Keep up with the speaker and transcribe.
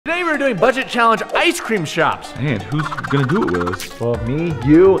Today we're doing budget challenge ice cream shops. And who's gonna do it with us? Well, me,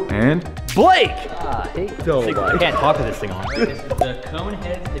 you, and Blake. Hey, I can't talk to this thing on. It's the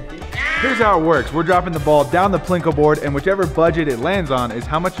Coneheads edition. here's how it works. We're dropping the ball down the Plinko board, and whichever budget it lands on is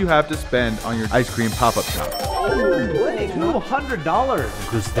how much you have to spend on your ice cream pop-up shop. Blake, $200.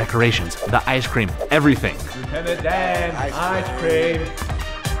 Includes decorations, the ice cream, everything. Lieutenant Dan, ice cream.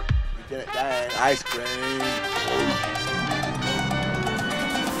 Lieutenant Dan, ice cream.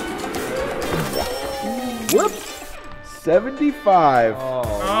 Whoops. 75.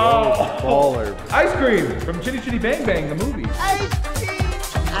 Oh, baller. Ice cream from Chitty Chitty Bang Bang, the movie. Ice cream.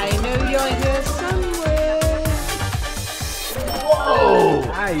 I know you're here somewhere. Whoa!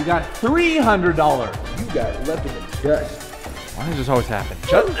 Ah, you got $300. You got left in the dust. Why does this always happen?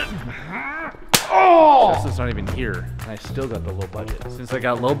 Oh! Justin's not even here, and I still got the low budget. Since I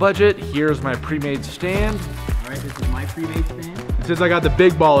got low budget, here's my pre-made stand. All right, this is my pre-made stand. Since I got the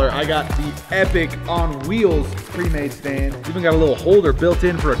big baller, I got the epic on wheels pre-made stand. Even got a little holder built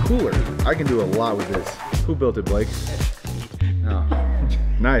in for a cooler. I can do a lot with this. Who built it, Blake? Oh.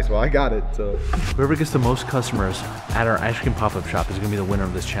 Nice, well I got it, so. Whoever gets the most customers at our ice cream pop-up shop is gonna be the winner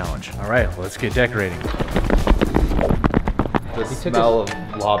of this challenge. All right, let's get decorating. The smell of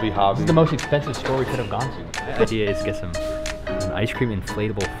Lobby Hobby. This is the most expensive store we could have gone to. The idea is to get an ice cream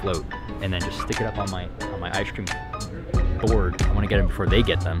inflatable float and then just stick it up on my ice cream board. I want to get them before they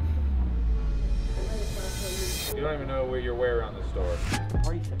get them. You don't even know where you're around the store.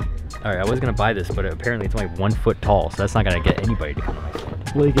 All right, I was gonna buy this, but apparently it's only 1 foot tall, so that's not gonna get anybody to come to my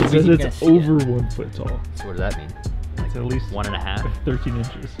stand. Blake, it says it's over 1 foot tall. So what does that mean? It's at least 1.5. 13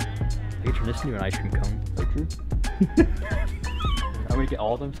 inches. I could turn this into an ice cream cone. So true. I'm gonna get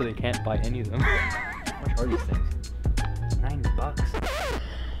all of them so they can't buy any of them. How much are these things? $9.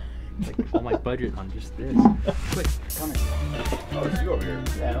 Like all my budget on just this. Quick, come in. Oh, it's you over here.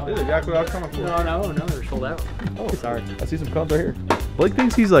 Yeah, This is exactly what I was coming for. No, they're sold out. Oh, sorry. I see some cones right here. Blake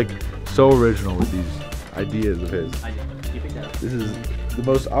thinks he's like so original with these ideas of his. I do. You pick that up? This is the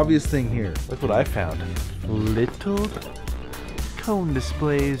most obvious thing here. Look what I found. Little cone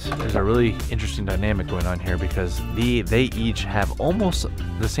displays. There's a really interesting dynamic going on here because they each have almost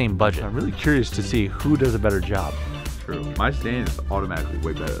the same budget. I'm really curious to see who does a better job. True. My stand is automatically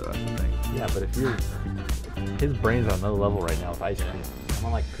way better, that's the thing. Yeah, but if you're... His brain's on another level right now with ice cream. I'm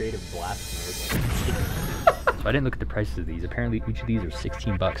on like creative blast mode. So I didn't look at the prices of these. Apparently each of these are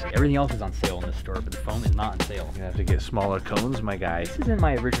 $16. Everything else is on sale in this store, but the foam is not on sale. You're gonna have to get smaller cones, my guy. This isn't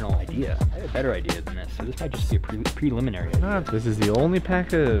my original idea. I had a better idea than this, so this might just be a preliminary idea. This is the only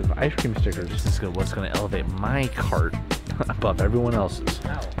pack of ice cream stickers. This is what's gonna elevate my cart above everyone else's.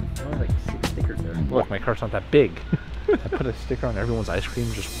 Wow, there was like 6 stickers there. Look, my cart's not that big. I put a sticker on everyone's ice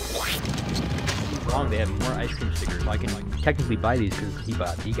cream, just wrong. They have more ice cream stickers. I can like technically buy these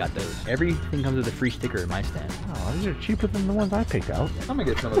because he got those. Everything comes with a free sticker in my stand. oh, these are cheaper than the ones I picked out. I'm gonna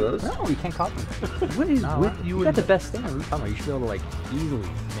get some of those. No, you can't copy. What is with you? You got the best stand. What are you talking about? You should be able to like easily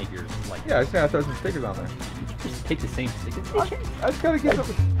make yours like. Yeah, I just gotta throw some stickers on there. Just take the same sticker. I just gotta get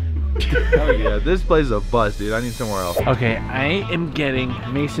some. Oh yeah, this place is a bust, dude. I need somewhere else. Okay, I am getting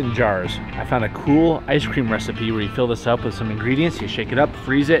mason jars. I found a cool ice cream recipe where you fill this up with some ingredients, you shake it up,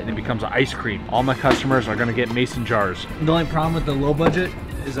 freeze it, and it becomes ice cream. All my customers are gonna get mason jars. The only problem with the low budget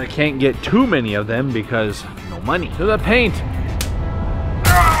is I can't get too many of them because no money. To the paint!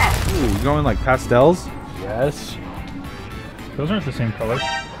 Ooh, you going like pastels? Yes. Those aren't the same color.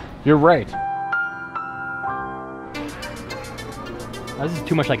 You're right. This is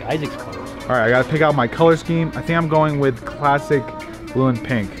too much like Isaac's colors. All right, I gotta pick out my color scheme. I think I'm going with classic blue and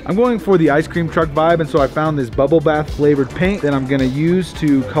pink. I'm going for the ice cream truck vibe, and so I found this bubble bath flavored paint that I'm gonna use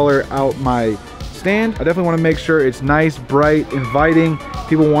to color out my stand. I definitely wanna make sure it's nice, bright, inviting.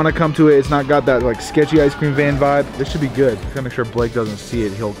 People wanna come to it. It's not got that like sketchy ice cream van vibe. This should be good. I'm gonna make sure Blake doesn't see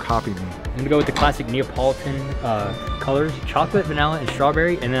it. He'll copy me. I'm gonna go with the classic Neapolitan colors, chocolate, vanilla, and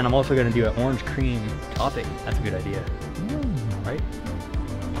strawberry, and then I'm also gonna do an orange cream topping. That's a good idea, right?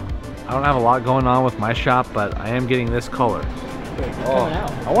 I don't have a lot going on with my shop, but I am getting this color. Oh,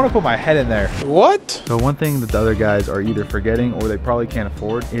 I want to put my head in there. What? So one thing that the other guys are either forgetting or they probably can't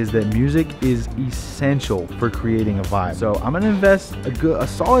afford is that music is essential for creating a vibe. So I'm gonna invest a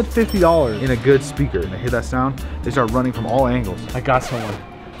solid $50 in a good speaker. And they hear that sound, they start running from all angles. I got someone.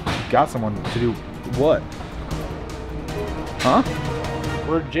 Got someone to do what? Huh?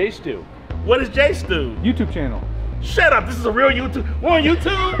 We're JStu. What is JStu? YouTube channel. Shut up, this is a real YouTube. We're on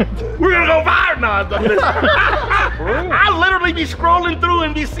YouTube? We're gonna go viral now. I literally be scrolling through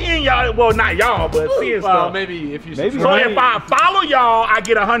and be seeing y'all. Well, not y'all, but seeing stuff. Maybe if you Maybe. So if I follow y'all, I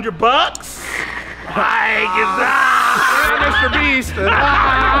get $100. I get Mr. Beast.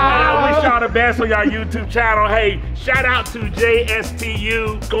 y'all the best on y'all YouTube channel. Hey, shout out to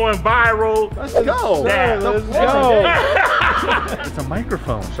JSTU going viral. Let's go. Yeah. Let's go. It's a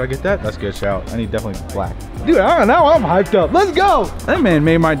microphone. Should I get that? That's a good shout. I need definitely black. Dude, now I'm hyped up. Let's go. That man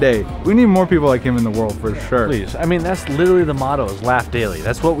made my day. We need more people like him in the world for sure. Please. I mean, that's literally the motto is laugh daily.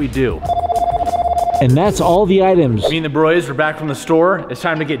 That's what we do. And that's all the items. Me and the boys are back from the store. It's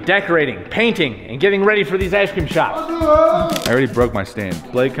time to get decorating, painting, and getting ready for these ice cream shops. I already broke my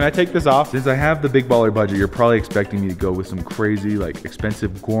stand. Blake, can I take this off? Since I have the big baller budget, you're probably expecting me to go with some crazy, like,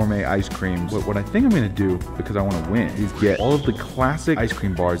 expensive gourmet ice creams. But what I think I'm gonna do, because I wanna win, is get all of the classic ice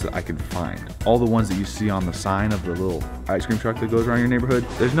cream bars that I can find. All the ones that you see on the sign of the little ice cream truck that goes around your neighborhood.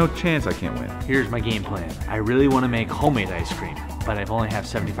 There's no chance I can't win. Here's my game plan. I really want to make homemade ice cream, but I've only have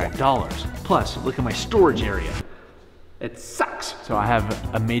 $75. Plus, look at my storage area. It sucks. So I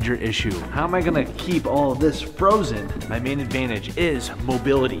have a major issue. How am I gonna keep all of this frozen? My main advantage is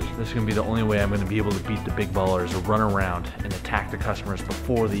mobility. This is gonna be the only way I'm gonna be able to beat the big ballers or run around and attack the customers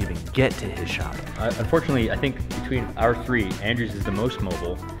before they even get to his shop. Unfortunately, I think between our three, Andrew's is the most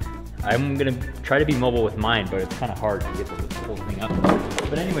mobile. I'm gonna try to be mobile with mine, but it's kind of hard to get the whole thing up.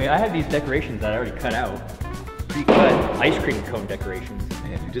 But anyway, I have these decorations that I already cut out. Pre-cut ice cream cone decorations.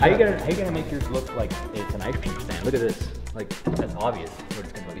 Man, how you gonna make yours look like it's an ice cream stand? Look at this. Like, that's obvious what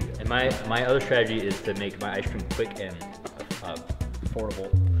it's gonna be. And my other strategy is to make my ice cream quick and affordable.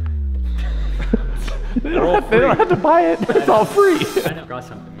 They don't have to buy it. It's all free. I know. Draw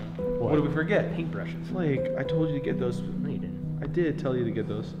something. What did we forget? Paintbrushes. Blake, I told you to get those. No, you didn't. I did tell you to get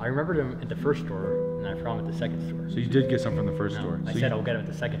those. I remembered them at the first store, and I forgot them at the second store. So you did get some from the first No, store. I So said you, I'll get them at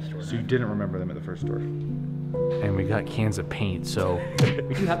the second store. so you didn't remember them at the first store. And we got cans of paint, so.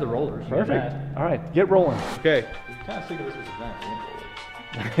 We do have the rollers. You Perfect. got that. All right, get rolling. Okay. Kind of think of this as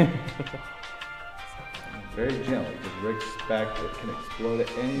a Very gentle, because Rick's back that can explode at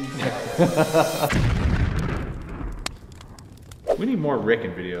any second. We need more Rick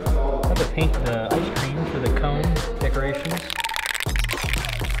in videos. I have to paint the ice cream for the cone decorations.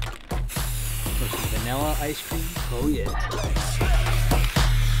 For some vanilla ice cream. Oh yeah.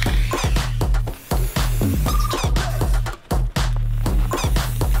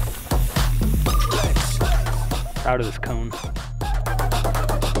 Proud of this cone.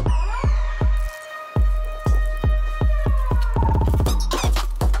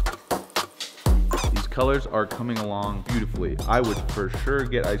 These colors are coming along beautifully. I would for sure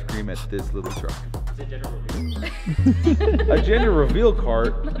get ice cream at this little truck. Is it gender reveal? A gender reveal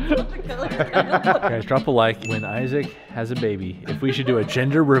cart. Guys, drop a like when Isaac has a baby. If we should do a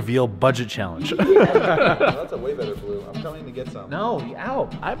gender reveal budget challenge. That's a way better blue. I'm telling you to get some. No,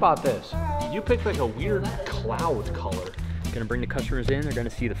 out. I bought this. You picked like a weird cloud color. Gonna bring the customers in, they're gonna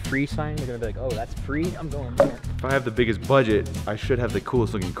see the free sign, they're gonna be like, oh, that's free, I'm going there. If I have the biggest budget, I should have the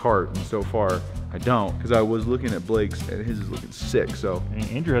coolest looking cart, and so far, I don't. Because I was looking at Blake's, and his is looking sick, so.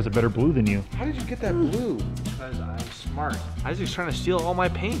 Hey, Andrew has a better blue than you. How did you get that blue? Because I'm smart. Isaac's trying to steal all my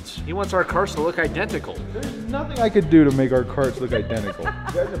paints. He wants our cars to look identical. There's nothing I could do to make our carts look identical. You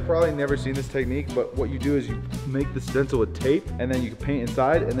guys have probably never seen this technique, but what you do is you make the stencil with tape, and then you can paint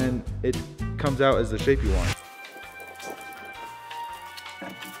inside, and then it comes out as the shape you want.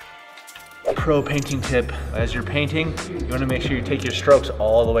 Pro painting tip, as you're painting, you want to make sure you take your strokes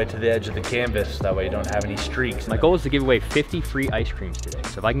all the way to the edge of the canvas. That way you don't have any streaks. My goal is to give away 50 free ice creams today.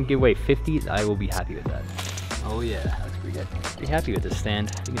 So if I can give away 50, I will be happy with that. Oh yeah, that's pretty good. Pretty happy with this stand.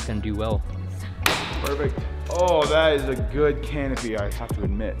 I think it's gonna do well. Perfect. Oh, that is a good canopy, I have to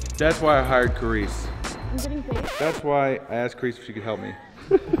admit. That's why I hired Carice. I'm getting paid. That's why I asked Carice if she could help me.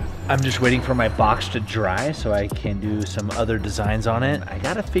 I'm just waiting for my box to dry so I can do some other designs on it. I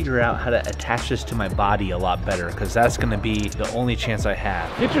gotta figure out how to attach this to my body a lot better because that's gonna be the only chance I have.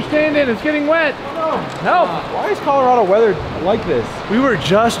 Get your stand in, it's getting wet. No. Why is Colorado weather like this? We were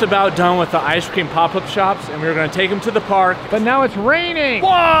just about done with the ice cream pop-up shops and we were gonna take them to the park, but now it's raining.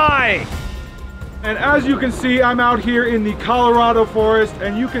 Why? And as you can see, I'm out here in the Colorado forest,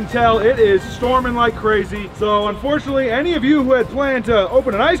 and you can tell it is storming like crazy. So unfortunately, any of you who had planned to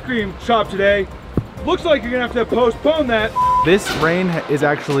open an ice cream shop today, looks like you're gonna have to postpone that. This rain is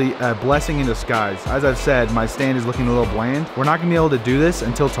actually a blessing in disguise. As I've said, my stand is looking a little bland. We're not gonna be able to do this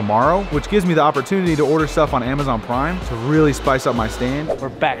until tomorrow, which gives me the opportunity to order stuff on Amazon Prime to really spice up my stand. We're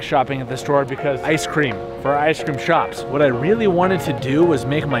back shopping at the store because ice cream for our ice cream shops. What I really wanted to do was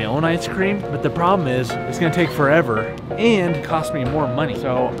make my own ice cream, but the problem is it's gonna take forever and cost me more money.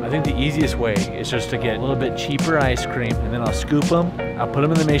 So I think the easiest way is just to get a little bit cheaper ice cream and then I'll scoop them, I'll put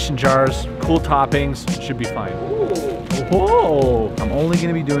them in the mason jars, cool toppings, should be fine. Whoa! I'm only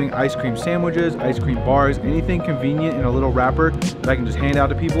gonna be doing ice cream sandwiches, ice cream bars, anything convenient in a little wrapper that I can just hand out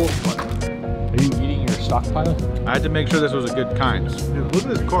to people. Are you eating your stockpile? I had to make sure this was a good kind. Dude, look at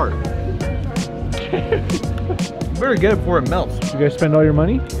this cart. You better get it before it melts. You guys spend all your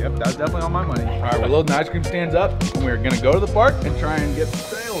money? Yep, that's definitely all my money. All right, we're loading the ice cream stands up, and we're gonna go to the park and try and get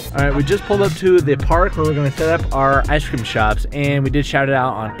some sales. All right, we just pulled up to the park where we're gonna set up our ice cream shops, and we did shout it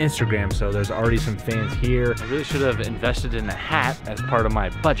out on Instagram, so there's already some fans here. I really should have invested in a hat as part of my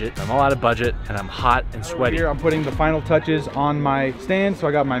budget. I'm all out of budget, and I'm hot and sweaty. Here, I'm putting the final touches on my stand, so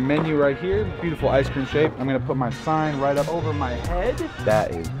I got my menu right here, beautiful ice cream shape. I'm gonna put my sign right up over my head. That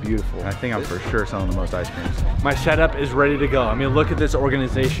is beautiful. And I think I'm for sure selling the most ice creams. My setup is ready to go. I mean, look at this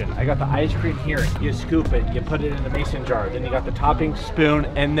organization. I got the ice cream here. You scoop it, you put it in the mason jar. Then you got the topping spoon,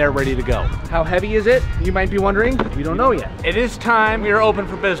 and they're ready to go. How heavy is it? You might be wondering. We don't know yet. It is time. We are open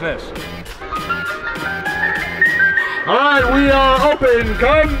for business. All right, we are open.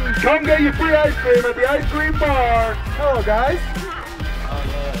 Come get your free ice cream at the ice cream bar. Hello, guys.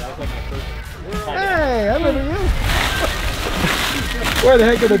 Hey, I remember you. Where the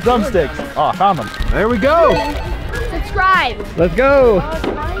heck are the drumsticks? Oh, I found them. There we go. Subscribe. Let's go.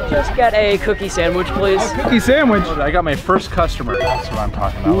 Just get a cookie sandwich, please. Cookie sandwich. I got my first customer. That's what I'm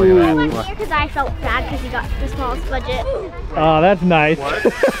talking about. I Look at went here because I felt bad because he got the smallest budget. Oh, that's nice.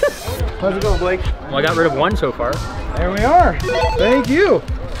 How's it going, Blake? Well, I got rid of one so far. There we are. Thank you.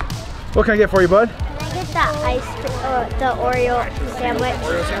 What can I get for you, bud? Can I get the Oreo sandwich?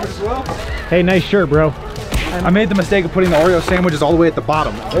 Oreo sandwich as well. Hey, nice shirt, bro. I made the mistake of putting the Oreo sandwiches all the way at the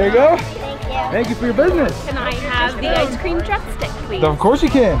bottom. There you go. Thank you. Thank you for your business. Can I have the ice cream chopstick, please? Of course you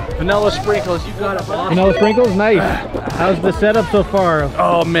can. Vanilla sprinkles, you got it, boss. Vanilla sprinkles, nice. How's the setup so far?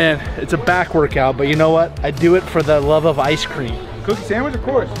 Oh man, it's a back workout, but you know what? I do it for the love of ice cream. Cookie sandwich, of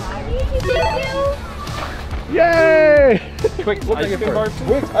course. Yay! Twix ice cream bar.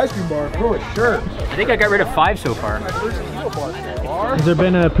 Twix ice cream bar, of course, sure. I think I got rid of 5 so far. Has there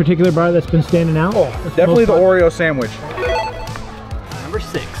been a particular bar that's been standing out? Oh, definitely the Oreo sandwich. Number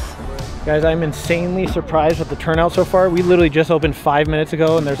 6. Guys, I'm insanely surprised with the turnout so far. We literally just opened 5 minutes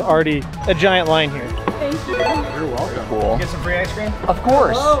ago and there's already a giant line here. Thank you. You're welcome. Cool. Get some free ice cream? Of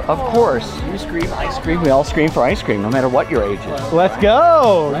course, of course. You scream ice cream, we all scream for ice cream, no matter what your age is. Let's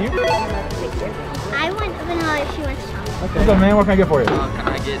go! I want vanilla if she wants chocolate. What's up, man? What can I get for you? Can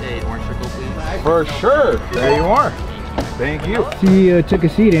I get a orange circle, please? For sure. There you are. Thank you. He took a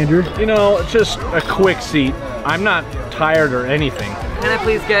seat, Andrew. You know, just a quick seat. I'm not tired or anything. Can I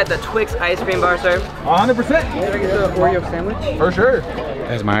please get the Twix ice cream bar, sir? 100%. Can I get the Oreo sandwich? For sure.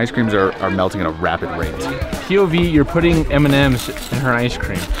 As my ice creams are melting at a rapid rate. POV, you're putting M&Ms in her ice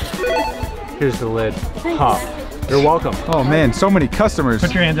cream. Here's the lid. Pop. You're welcome. Oh man, so many customers.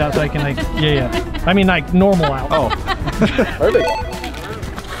 Put your hands out so I can like, yeah. I mean like normal out. Oh, perfect.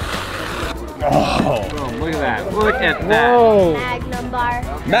 Oh, look at that. Look at that. Whoa. Magnum bar.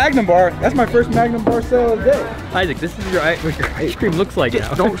 Magnum bar. That's my first Magnum bar sale of the day. Isaac, this is what your ice cream looks like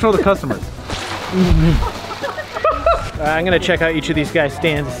now. Don't show the customers. I'm gonna check out each of these guys'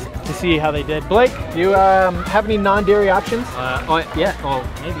 stands to see how they did. Blake, do you have any non-dairy options? Yeah, well,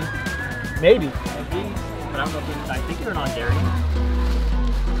 maybe. Maybe. But I don't know if I think they're non-dairy.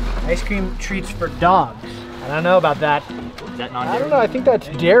 Ice cream treats for dogs. I don't know about that. Is that I non-dairy? don't know, I think that's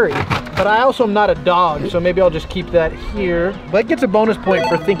dairy. But I also am not a dog, so maybe I'll just keep that here. Blake gets a bonus point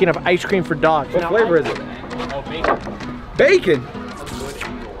for thinking of ice cream for dogs. What flavor is it? Oh, bacon. Bacon.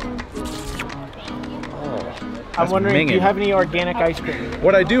 I'm wondering if minging. you have any organic ice cream.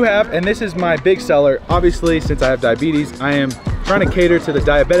 What I do have, and this is my big seller, obviously since I have diabetes, I am trying to cater to the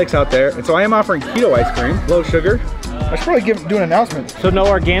diabetics out there, and so I am offering keto ice cream, low sugar. I should probably do an announcement. So no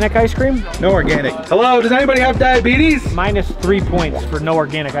organic ice cream? No organic. Hello, does anybody have diabetes? Minus 3 points for no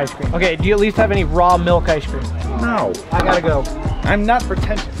organic ice cream. Okay, do you at least have any raw milk ice cream? No. I gotta go. I'm not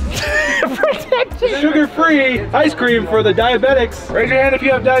pretentious. Sugar-free ice cream for the diabetics. Raise your hand if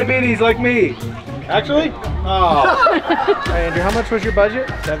you have diabetes like me. Actually? Oh. Hey, Andrew, how much was your budget?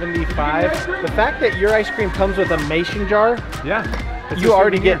 75. The fact that your ice cream comes with a mason jar, Yeah. you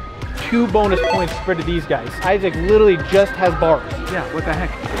already get 2 bonus points for these guys. Isaac literally just has bars. Yeah, what the heck?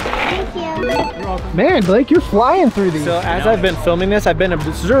 Thank you. Man, Blake, you're flying through these. So as I've been filming this, I've been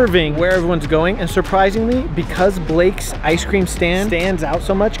observing where everyone's going, and surprisingly, because Blake's ice cream stand stands out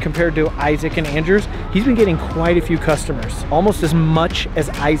so much compared to Isaac and Andrew's, he's been getting quite a few customers, almost as much as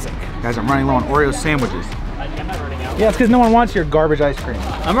Isaac. Guys, I'm running low on Oreo sandwiches. Yeah, it's because no one wants your garbage ice cream.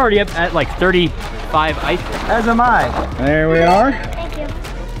 I'm already up at like 35 ice cream. As am I. There we are. Thank you.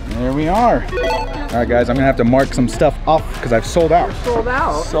 There we are. All right, guys, I'm gonna have to mark some stuff off because I've sold out. Sold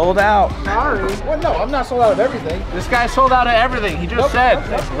out. Sold out. Sorry. Well, no, I'm not sold out of everything. This guy sold out of everything. He just said.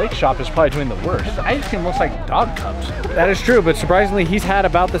 That Blake shop is probably doing the worst. His ice cream looks like dog cups. That is true, but surprisingly, he's had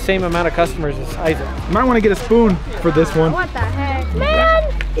about the same amount of customers as Isaac. You might want to get a spoon for this one. What the heck?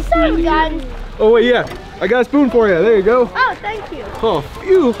 Man, it's not done. Oh, wait, yeah. I got a spoon for you. There you go. Oh, thank you. Oh,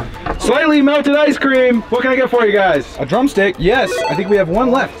 phew. Slightly melted ice cream. What can I get for you guys? A drumstick? Yes, I think we have one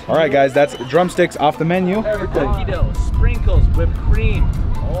left. All right, guys, that's drumsticks off the menu. Cookie dough, sprinkles, whipped cream,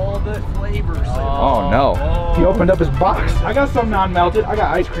 all the flavors. Oh, no. He opened up his box. I got some non-melted. I got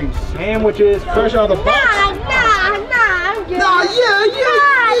ice cream sandwiches, fresh out of the box. I'm good.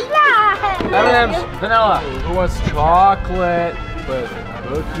 M&M's, vanilla. Who wants chocolate with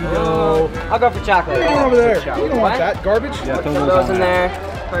cookie dough? I'll go for chocolate. Put it over there. You don't want that garbage. Yeah, Put those in there.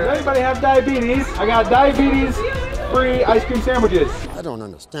 Does anybody have diabetes? I got diabetes-free ice cream sandwiches. I don't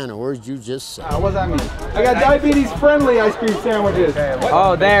understand the words you just said. What does that mean? I got diabetes-friendly ice cream sandwiches.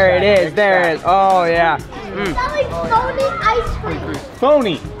 Oh, there it is. There it is. Oh, yeah. Selling phony ice cream.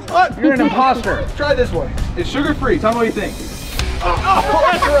 Phony. What? You're an imposter. Try this one. It's sugar-free. Tell me what you think. Oh,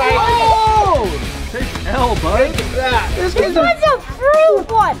 that's right. Oh! Take L, bud. This This one's a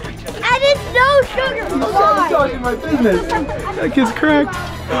fruit one, and it's no sugar. I'm Why? talking my business. That kid's cracked.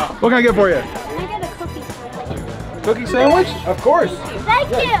 What can I get for you? Can I get a cookie sandwich? Cookie sandwich? Of course. Thank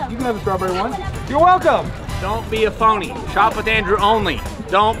you. You can have the strawberry one. You're welcome. Don't be a phony. Shop with Andrew only.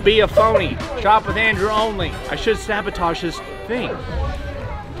 Don't be a phony. Shop with Andrew only. I should sabotage his thing.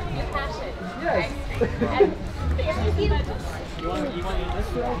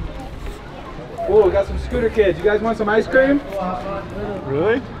 Whoa, we got some scooter kids. You guys want some ice cream?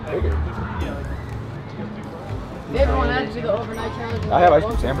 Really? Everyone has to go overnight challenge. I have ice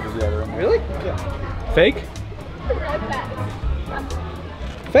cream sandwiches the other room. Really? Yeah. Fake?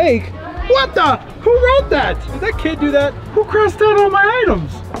 Fake? What the? Who wrote that? Did that kid do that? Who crossed out all my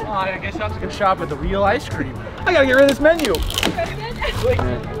items? Oh, I guess I was gonna shop with the real ice cream. I gotta get rid of this menu.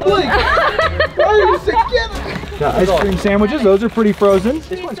 Blake, why are you together? Got ice cream sandwiches. Those are pretty frozen.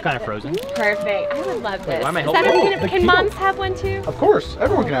 This one's kind of frozen. Perfect. I would love this. Why am I Is that holding okay? Can moms have one too? Of course,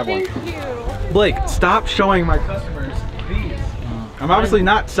 everyone can have one. Thank you. Blake, stop showing my customers these. I'm obviously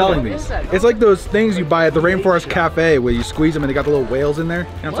not selling these. It's like those things you buy at the Rainforest Cafe where you squeeze them and they got the little whales in there.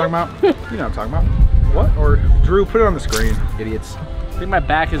 You know what I'm talking about? You know what I'm talking about. What? Or Drew, put it on the screen, idiots. I think my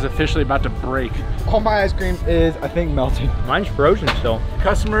back is officially about to break. All my ice cream is, I think, melted. Mine's frozen still.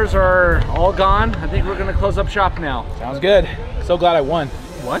 Customers are all gone. I think we're gonna close up shop now. Sounds good. So glad I won.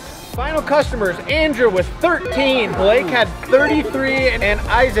 What? Final customers, Andrew with 13, Blake had 33, and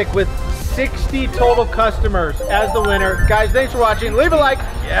Isaac with 60 total customers as the winner. Guys, thanks for watching. Leave a like,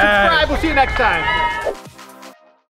 subscribe, we'll see you next time.